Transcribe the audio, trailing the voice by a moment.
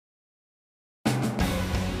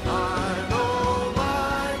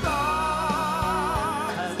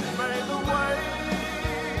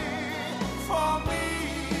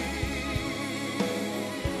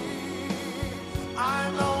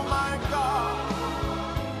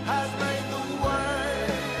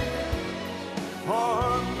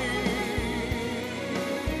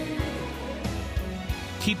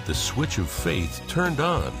Keep the switch of faith turned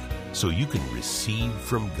on so you can receive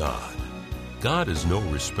from God. God is no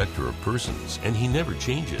respecter of persons, and He never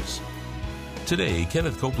changes. Today,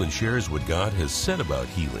 Kenneth Copeland shares what God has said about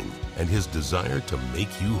healing and His desire to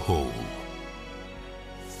make you whole.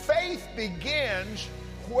 Faith begins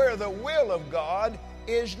where the will of God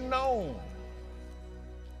is known.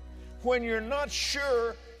 When you're not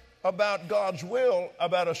sure about God's will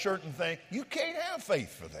about a certain thing, you can't have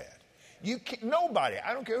faith for that. Nobody,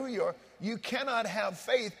 I don't care who you are, you cannot have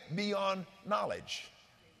faith beyond knowledge.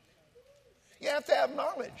 You have to have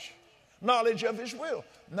knowledge. Knowledge of His will,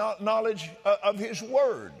 knowledge of His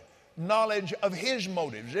word, knowledge of His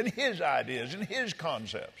motives and His ideas and His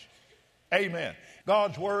concepts. Amen.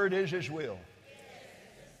 God's word is His will.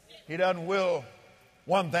 He doesn't will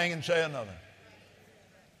one thing and say another.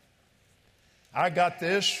 I got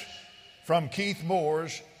this from Keith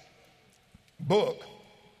Moore's book.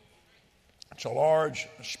 It's a large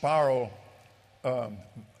spiral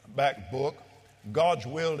back book, God's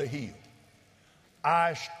Will to Heal.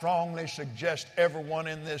 I strongly suggest everyone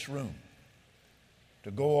in this room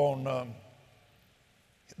to go on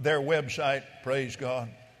their website, praise God,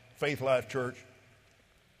 Faith Life Church,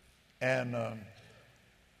 and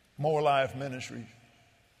More Life Ministries,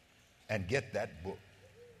 and get that book.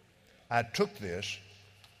 I took this,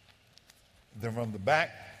 they're from the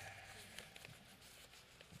back,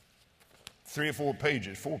 3 or 4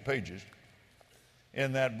 pages, 4 pages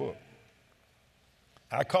in that book.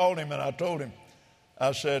 I called him and I told him,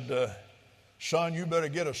 I said, son, you better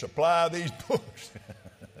get a supply of these books.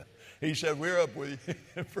 He said, we're up with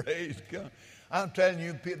you. Praise God. I'm telling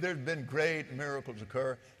you, there's been great miracles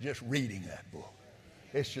occur just reading that book.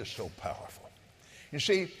 It's just so powerful. You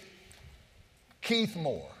see, Keith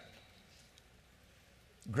Moore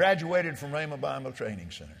graduated from Rhema Bible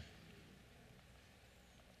Training Center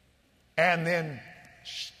and then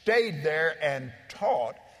stayed there and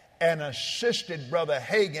taught and assisted Brother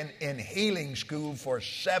Hagin in healing school for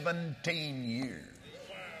 17 years.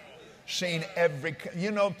 Seen every,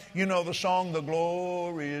 you know the song, The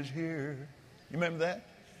Glory Is Here. You remember that?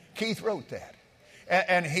 Keith wrote that.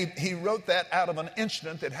 And he wrote that out of an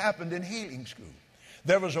incident that happened in healing school.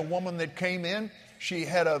 There was a woman that came in. She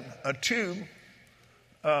had a tube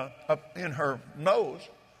up in her nose,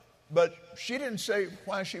 but she didn't say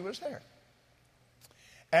why she was there.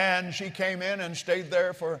 And she came in and stayed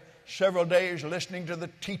there for several days listening to the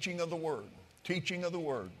teaching of the Word, teaching of the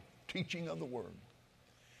Word, teaching of the Word.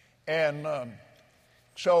 And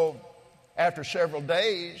so after several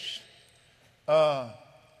days, Brother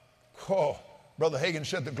Hagin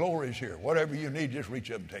said, the glory is here. Whatever you need, just reach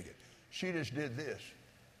up and take it. She just did this.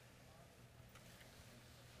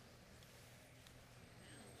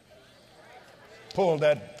 Pulled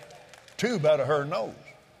that tube out of her nose.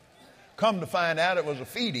 Come to find out it was a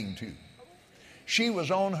feeding tube. She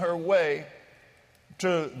was on her way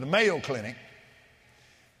to the Mayo Clinic,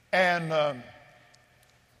 and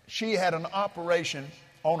she had an operation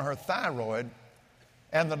on her thyroid,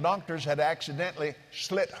 and the doctors had accidentally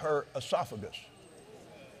slit her esophagus.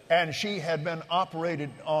 And she had been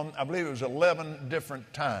operated on, I believe it was 11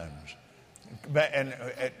 different times. And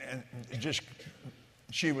just,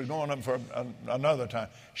 she was going up for another time.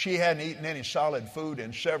 She hadn't eaten any solid food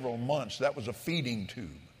in several months. That was a feeding tube.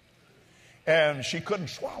 And she couldn't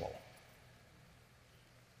swallow.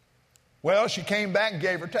 Well, she came back and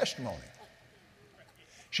gave her testimony.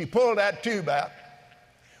 She pulled that tube out,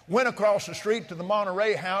 went across the street to the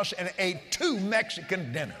Monterey House and ate 2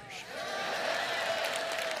 Mexican dinners.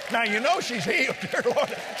 Now, you know she's healed, dear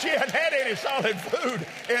Lord. She hadn't had any solid food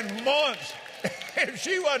in months. If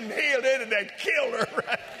she wasn't healed, it'd have killed her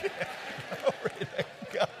right there. Glory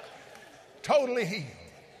to God. Totally healed.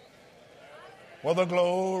 Well, the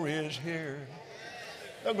glory is here.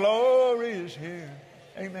 The glory is here.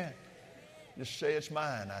 Amen. Just say it's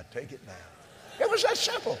mine. I take it now. It was that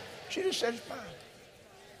simple. She just said it's mine.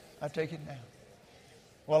 I take it now.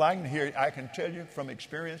 Well, I can tell you from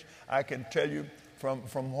experience. I can tell you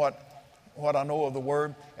from what I know of the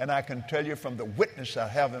Word, and I can tell you from the witness I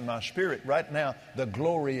have in my spirit right now, the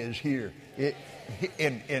glory is here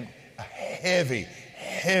in a heavy,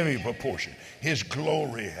 heavy proportion. His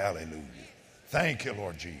glory, hallelujah. Thank you,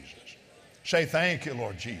 Lord Jesus. Say, thank you,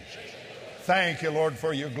 Lord Jesus. Thank you, Lord,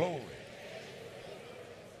 for your glory.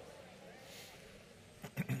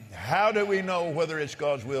 How do we know whether it's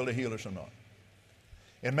God's will to heal us or not?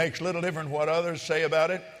 It makes little difference what others say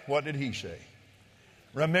about it. What did He say?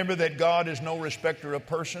 Remember that God is no respecter of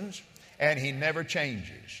persons, and He never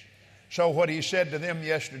changes. So what He said to them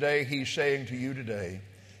yesterday, He's saying to you today.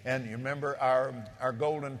 And you remember our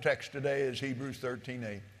golden text today is Hebrews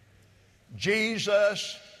 13:8.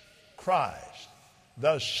 Jesus Christ,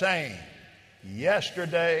 the same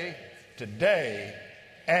yesterday, today,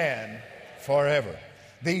 and forever.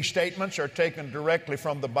 These statements are taken directly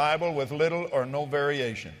from the Bible with little or no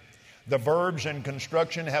variation. The verbs in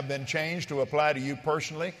construction have been changed to apply to you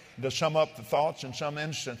personally, to sum up the thoughts in some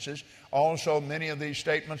instances. Also, many of these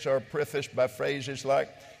statements are prefaced by phrases like,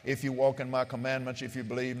 if you walk in my commandments, if you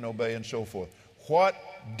believe and obey, and so forth. What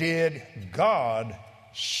did God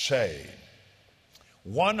say?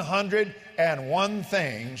 101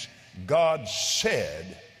 things God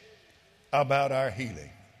said about our healing.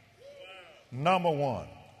 Number one,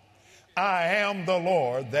 I am the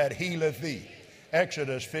Lord that healeth thee.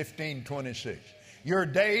 Exodus 15:26. Your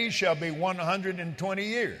days shall be 120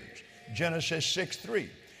 years. Genesis 6:3.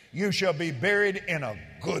 You shall be buried in a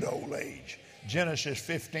good old age. Genesis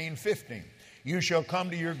 15:15. You shall come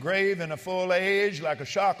to your grave in a full age, like a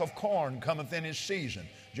shock of corn cometh in his season.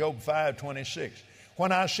 Job 5:26.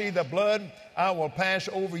 When I see the blood, I will pass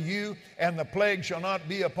over you, and the plague shall not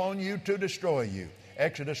be upon you to destroy you.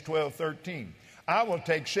 Exodus 12:13. I will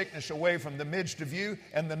take sickness away from the midst of you,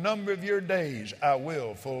 and the number of your days I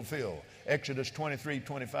will fulfill. Exodus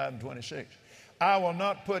 23:25 and 26. I will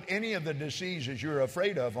not put any of the diseases you're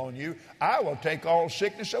afraid of on you. I will take all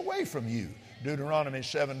sickness away from you. Deuteronomy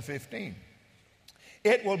 7:15.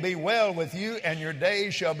 It will be well with you, and your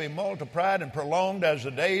days shall be multiplied and prolonged as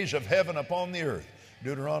the days of heaven upon the earth.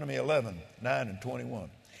 Deuteronomy 11:9 and 21.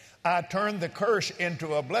 I turn the curse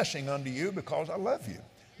into a blessing unto you because I love you.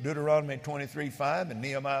 Deuteronomy 23:5 and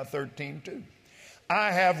Nehemiah 13:2.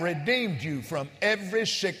 I have redeemed you from every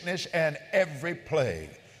sickness and every plague.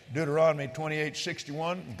 Deuteronomy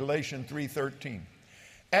 28:61, Galatians 3:13.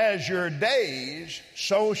 As your days,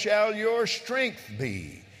 so shall your strength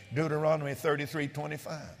be. Deuteronomy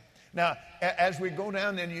 33:25. Now, as we go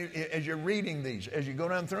down and as you're reading these, as you go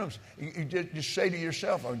down through them, you just say to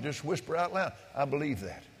yourself or just whisper out loud, I believe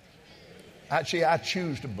that. I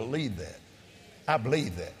choose to believe that. I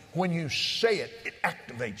believe that. When you say it, it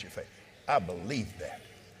activates your faith. I believe that.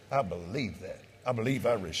 I believe that. I believe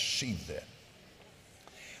I receive that.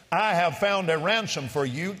 I have found a ransom for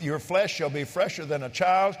you. Your flesh shall be fresher than a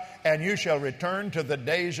child's, and you shall return to the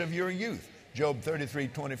days of your youth. Job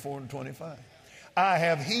 33:24 and 25. I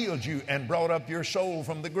have healed you and brought up your soul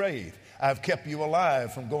from the grave. I've kept you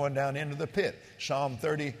alive from going down into the pit. Psalm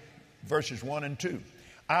 30, verses 1 and 2.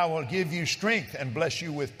 I will give you strength and bless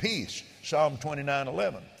you with peace. Psalm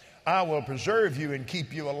 29:11. I will preserve you and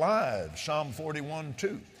keep you alive. Psalm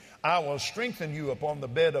 41:2. I will strengthen you upon the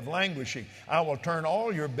bed of languishing. I will turn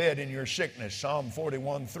all your bed in your sickness. Psalm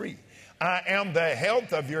 41:3. I am the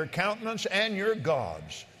health of your countenance and your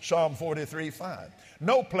gods. Psalm 43:5.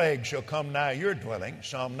 No plague shall come nigh your dwelling.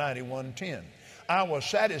 Psalm 91:10. I will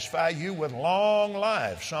satisfy you with long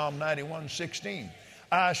life. Psalm 91:16.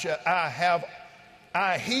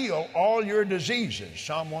 I heal all your diseases.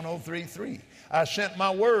 Psalm 103:3. I sent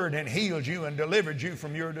my word and healed you and delivered you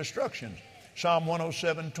from your destructions. Psalm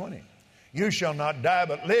 107:20. You shall not die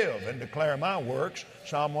but live and declare my works.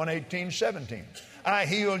 Psalm 118:17. I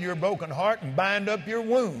heal your broken heart and bind up your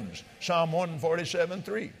wounds. Psalm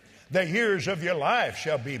 147:3. The years of your life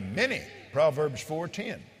shall be many. Proverbs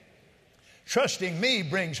 4:10. Trusting me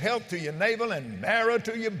brings health to your navel and marrow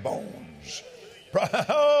to your bones.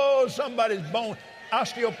 Oh, somebody's bone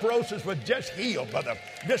osteoporosis was just healed, brother.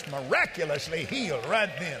 Just miraculously healed right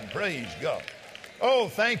then. Praise God. Oh,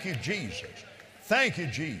 thank you, Jesus. Thank you,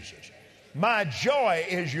 Jesus. My joy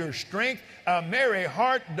is your strength. A merry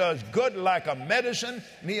heart does good like a medicine.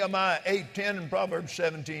 Nehemiah 8:10 and Proverbs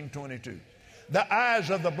 17:22. The eyes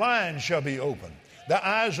of the blind shall be opened. The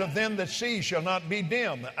eyes of them that see shall not be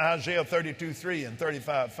dim. Isaiah 32:3 and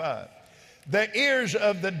 35:5. The ears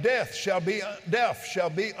of the deaf shall be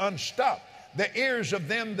unstopped. The ears of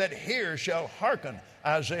them that hear shall hearken.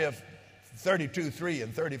 Isaiah 32:3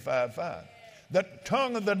 and 35:5. The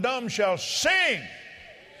tongue of the dumb shall sing.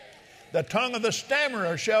 The tongue of the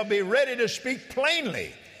stammerer shall be ready to speak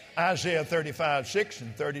plainly. Isaiah 35:6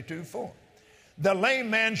 and 32:4. The lame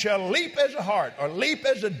man shall leap as a hart or leap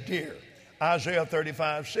as a deer. Isaiah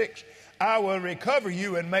 35:6. I will recover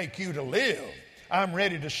you and make you to live. I'm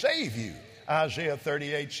ready to save you. Isaiah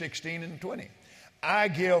 38:16 and 20. I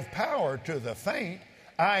give power to the faint.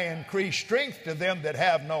 I increase strength to them that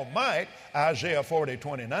have no might. Isaiah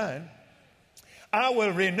 40:29. I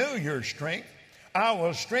will renew your strength. I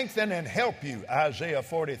will strengthen and help you. Isaiah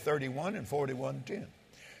 40:31 and 41:10.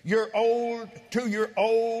 To your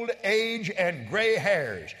old age and gray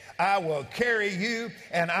hairs, I will carry you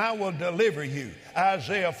and I will deliver you.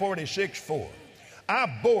 Isaiah 46:4. I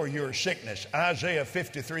bore your sickness, Isaiah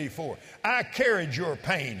 53:4. I carried your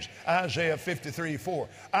pains, Isaiah 53:4.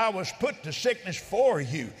 I was put to sickness for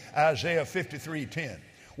you, Isaiah 53:10.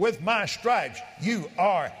 With my stripes you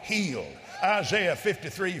are healed, Isaiah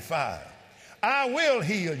 53:5. I will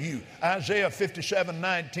heal you, Isaiah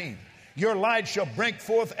 57:19. Your light shall break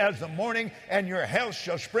forth as the morning, and your health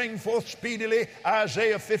shall spring forth speedily,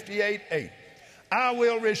 Isaiah 58:8. I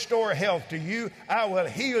will restore health to you. I will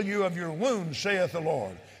heal you of your wounds, saith the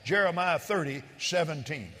Lord, Jeremiah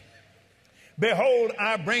 30:17. Behold,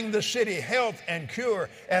 I bring the city health and cure,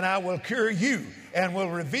 and I will cure you, and will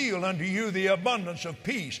reveal unto you the abundance of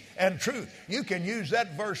peace and truth. You can use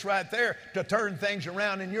that verse right there to turn things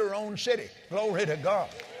around in your own city. Glory to God.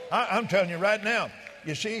 I'm telling you right now.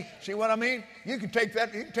 You see what I mean? You can take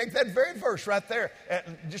that very verse right there,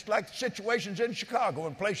 just like situations in Chicago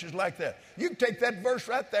and places like that. You can take that verse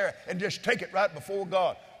right there and just take it right before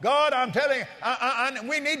God. God, I'm telling you,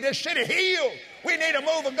 we need this city healed. We need a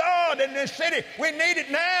move of God in this city. We need it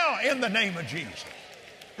now in the name of Jesus.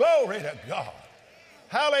 Glory to God.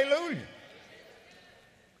 Hallelujah.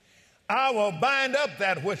 I will bind up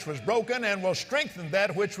that which was broken and will strengthen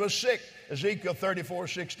that which was sick. Ezekiel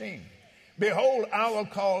 34:16. Behold, I will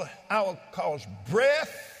cause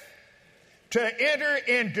breath to enter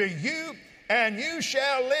into you, and you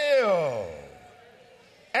shall live.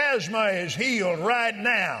 Asthma is healed right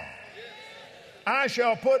now. I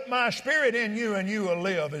shall put my spirit in you, and you will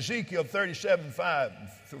live. Ezekiel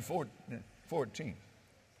 37:5-14.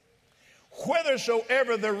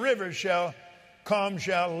 Whithersoever the rivers shall come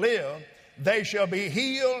shall live. They shall be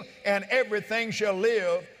healed, and everything shall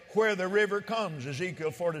live where the river comes,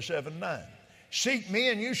 Ezekiel 47:9. Seek me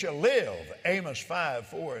and you shall live, Amos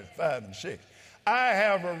 5:4-5-6. I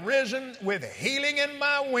have arisen with healing in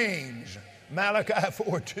my wings, Malachi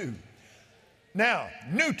 4:2. Now,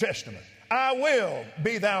 New Testament, I will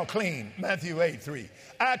be thou clean, Matthew 8:3.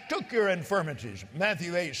 I took your infirmities,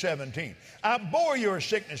 Matthew 8:17. I bore your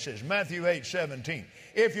sicknesses, Matthew 8:17.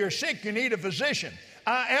 If you're sick, you need a physician.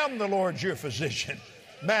 I am the Lord your physician,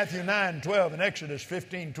 Matthew 9:12 and Exodus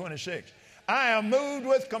 15:26. I am moved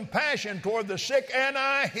with compassion toward the sick, and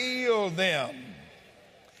I heal them.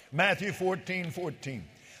 Matthew 14:14.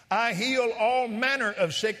 I heal all manner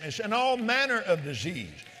of sickness and all manner of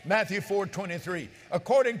disease. Matthew 4:23.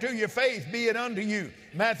 According to your faith be it unto you.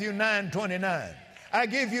 Matthew 9:29. I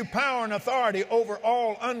give you power and authority over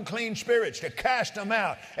all unclean spirits to cast them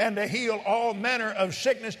out and to heal all manner of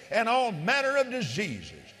sickness and all manner of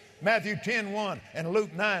diseases. Matthew 10:1 and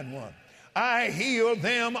Luke 9:1. I heal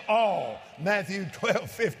them all. Matthew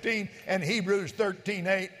 12:15 and Hebrews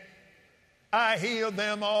 13:8. I heal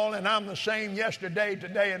them all, and I'm the same yesterday,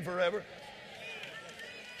 today, and forever.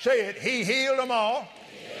 Say it. He healed them all,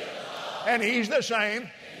 and he's the same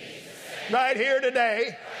right here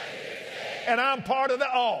today, and I'm part of the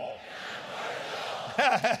all.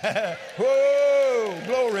 Whoa,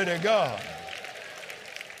 glory to God.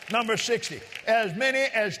 Number 60. As many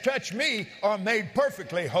as touch me are made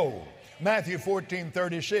perfectly whole. Matthew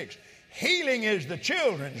 14:36. Healing is the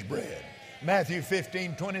children's bread. Matthew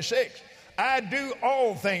 15:26. I do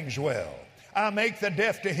all things well. I make the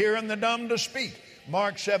deaf to hear and the dumb to speak.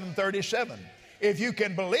 Mark 7:37. If you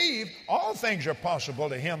can believe, all things are possible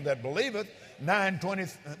to him that believeth.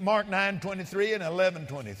 Mark 9:23 and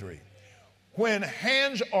 11:23. When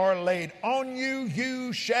hands are laid on you,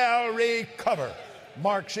 you shall recover.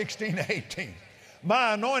 Mark 16:18.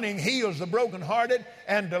 My anointing heals the brokenhearted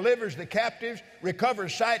and delivers the captives,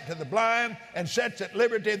 recovers sight to the blind, and sets at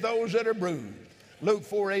liberty those that are bruised. Luke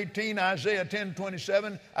 4:18, Isaiah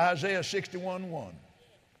 10:27, Isaiah 61:1.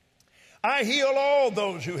 I heal all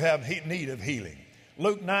those who have need of healing.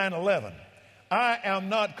 Luke 9:11. I am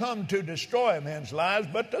not come to destroy men's lives,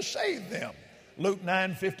 but to save them. Luke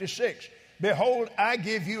 9:56. Behold, I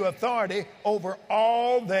give you authority over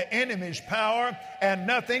all the enemy's power, and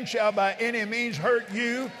nothing shall by any means hurt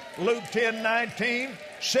you. Luke 10:19.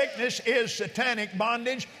 Sickness is satanic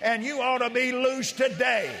bondage, and you ought to be loose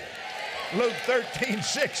today. Luke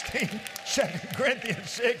 13:16, 2 Corinthians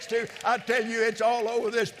 6:2. I tell you, it's all over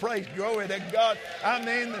this place. Glory to God. I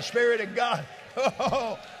mean, the Spirit of God.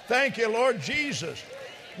 Oh, thank you, Lord Jesus.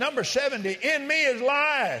 Number 70, in me is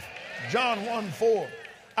life. John 1:4.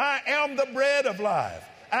 I am the bread of life.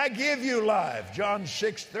 I give you life. John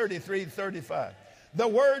 6:33-35. The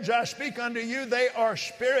words I speak unto you, they are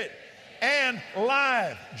spirit and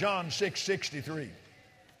life. John 6:63.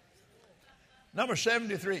 Number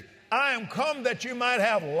 73. I am come that you might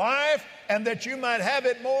have life and that you might have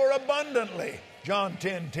it more abundantly. John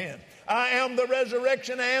 10:10. I am the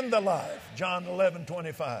resurrection and the life. John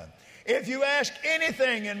 11:25. If you ask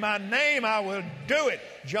anything in my name, I will do it.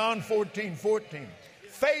 John 14:14.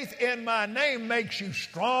 Faith in my name makes you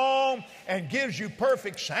strong and gives you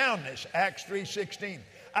perfect soundness. Acts 3:16.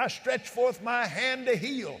 I stretch forth my hand to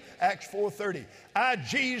heal. Acts 4:30. I,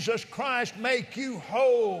 Jesus Christ, make you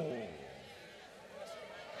whole.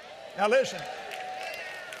 Now listen.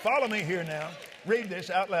 Follow me here now. Read this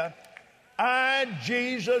out loud. I,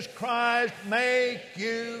 Jesus Christ, make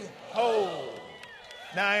you whole.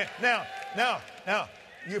 Now,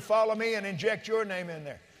 you follow me and inject your name in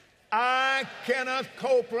there. I, Kenneth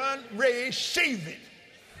Copeland, receive it.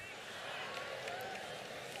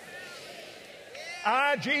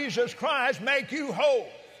 I, Jesus Christ, make you whole.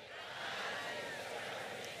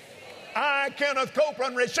 I, Kenneth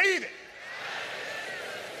Copeland, receive it.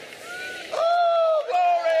 Oh,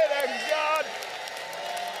 glory to God.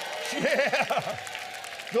 Yeah.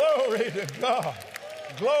 Glory to God.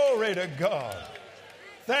 Glory to God.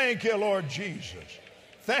 Thank you, Lord Jesus.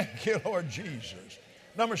 Thank you, Lord Jesus.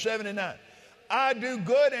 Number 79. I do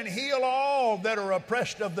good and heal all that are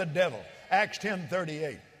oppressed of the devil. Acts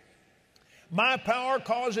 10:38. My power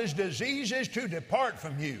causes diseases to depart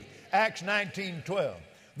from you. Acts 19:12.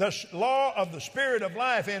 The law of the Spirit of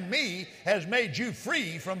life in me has made you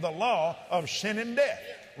free from the law of sin and death.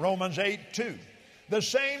 Romans 8:2. The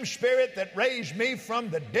same Spirit that raised me from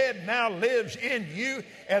the dead now lives in you,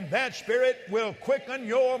 and that Spirit will quicken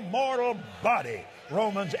your mortal body.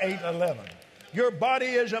 Romans 8:11. Your body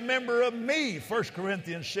is a member of me, 1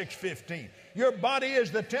 Corinthians 6:15. Your body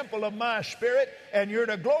is the temple of my Spirit, and you're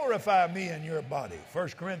to glorify me in your body,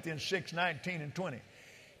 1 Corinthians 6:19 and 20.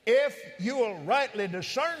 If you will rightly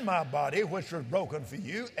discern my body, which was broken for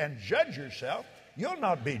you, and judge yourself, you'll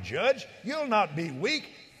not be judged, you'll not be weak,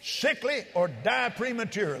 sickly, or die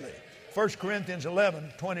prematurely. 1 Corinthians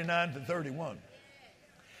 11:29 to 31.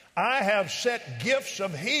 I have set gifts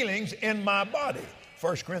of healings in my body,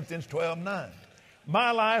 1 Corinthians 12:9.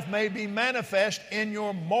 My life may be manifest in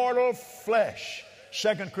your mortal flesh,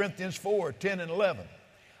 2 Corinthians 4:10 and 11.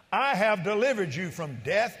 I have delivered you from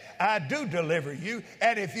death. I do deliver you.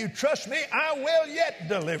 And if you trust me, I will yet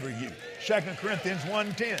deliver you, 2 Corinthians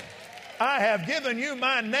 1:10. I have given you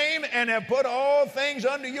my name and have put all things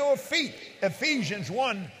under your feet, Ephesians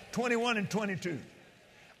 1:21 and 22.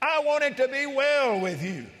 I want it to be well with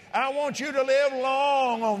you. I want you to live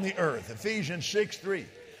long on the earth, Ephesians 6:3.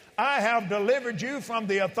 I have delivered you from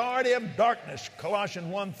the authority of darkness,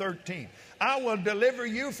 Colossians 1:13. I will deliver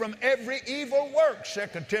you from every evil work,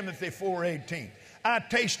 2 Timothy 4:18. I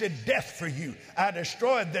tasted death for you. I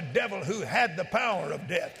destroyed the devil who had the power of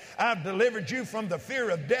death. I've delivered you from the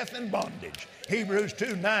fear of death and bondage, Hebrews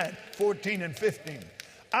 2:9, 14 and 15.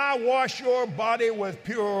 I wash your body with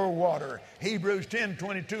pure water, Hebrews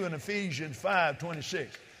 10:22 and Ephesians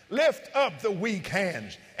 5:26. Lift up the weak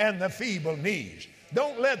hands and the feeble knees.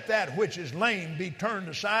 Don't let that which is lame be turned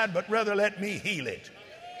aside, but rather let me heal it.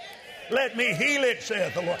 Let me heal it,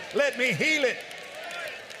 saith the Lord. Let me heal it.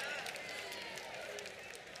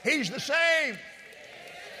 He's the same.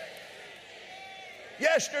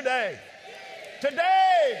 Yesterday.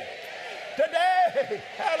 Today.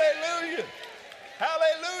 Hallelujah.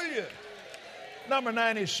 Hallelujah. Number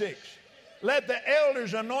 96. Let the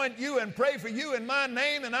elders anoint you and pray for you in my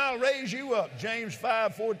name, and I'll raise you up. James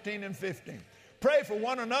 5:14 and 15. Pray for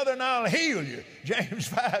one another and I'll heal you. James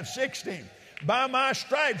 5:16. By my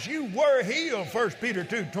stripes you were healed. 1 Peter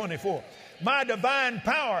 2:24. My divine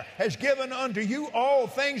power has given unto you all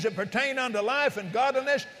things that pertain unto life and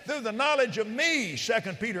godliness through the knowledge of me.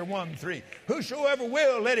 2 Peter 1:3. Whosoever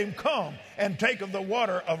will, let him come and take of the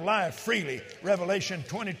water of life freely. Revelation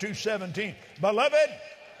 22:17. Beloved,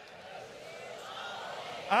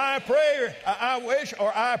 I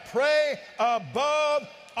pray above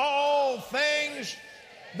all things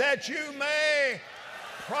that you may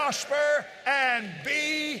prosper and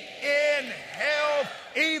be in health,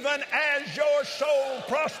 even as your soul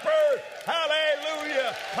prospers.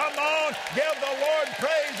 Hallelujah. Come on, give the Lord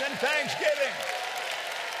praise and thanksgiving.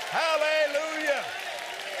 Hallelujah.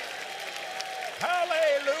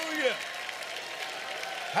 Hallelujah.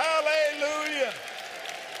 Hallelujah.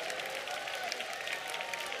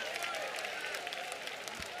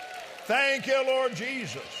 Thank you, Lord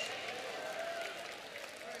Jesus.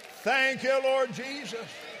 Thank you, Lord Jesus.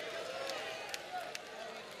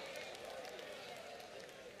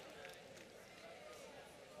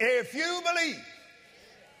 If you believe.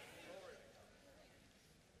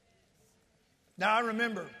 Now I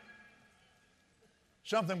remember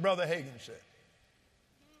something Brother Hagin said.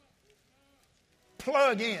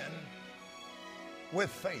 Plug in with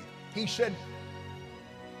faith. He said,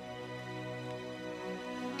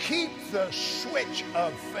 keep the switch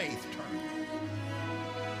of faith turned.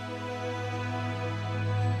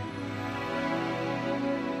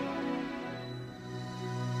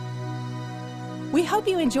 We hope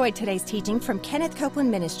you enjoyed today's teaching from Kenneth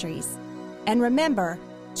Copeland Ministries. And remember,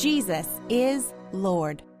 Jesus is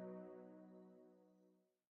Lord.